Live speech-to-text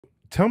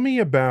Tell me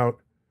about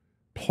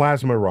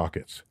plasma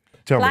rockets.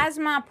 Tell me.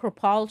 Plasma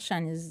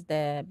propulsion is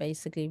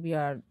basically we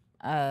are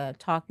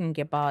talking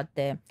about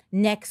the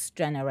next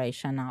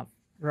generation of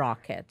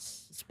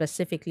rockets,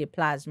 specifically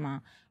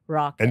plasma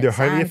rockets. And they're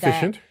highly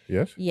efficient,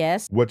 yes?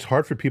 Yes. What's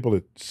hard for people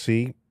to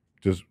see,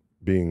 just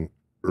being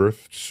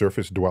Earth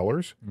surface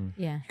dwellers,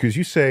 Yeah. because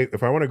you say,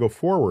 if I want to go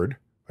forward,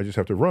 I just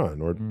have to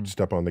run or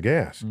step on the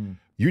gas.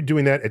 You're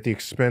doing that at the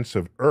expense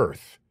of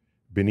Earth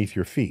beneath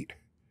your feet.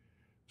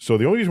 So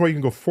the only reason why you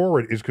can go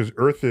forward is because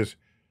Earth is,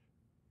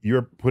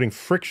 you're putting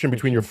friction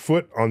between your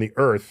foot on the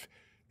Earth,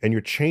 and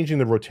you're changing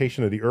the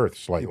rotation of the Earth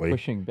slightly. You're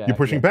pushing back. You're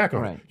pushing back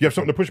on it. You have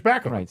something to push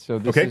back on. Right. So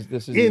this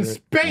is in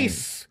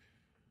space.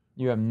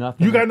 You have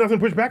nothing. You got nothing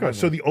to push back on.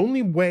 So the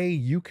only way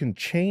you can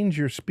change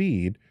your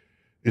speed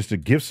is to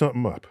give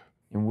something up.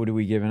 And what are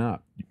we giving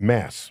up?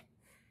 Mass.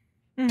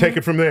 Take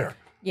it from there.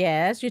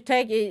 Yes, you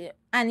take it,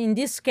 and in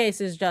this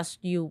case, it's just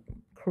you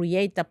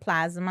create the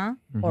plasma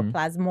or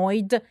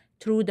plasmoid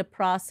through the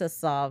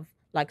process of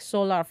like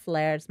solar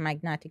flares,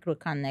 magnetic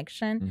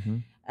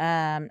reconnection,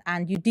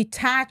 and you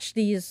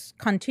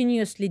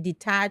continuously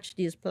detach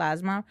these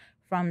plasma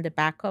from the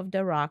back of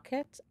the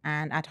rocket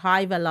and at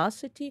high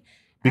velocity.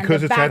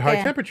 Because it's at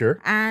high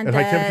temperature, and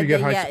high temperature you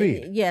get high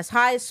speed. Yes,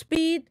 high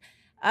speed,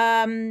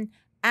 and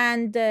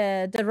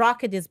the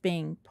rocket is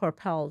being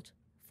propelled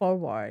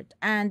forward.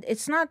 And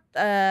it's not,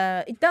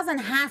 it doesn't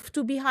have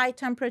to be high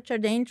temperature.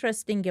 The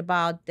interesting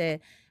about the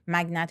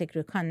magnetic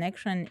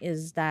reconnection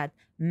is that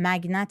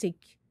magnetic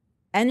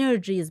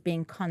energy is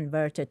being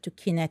converted to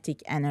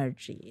kinetic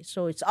energy.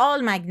 So it's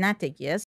all magnetic, yes,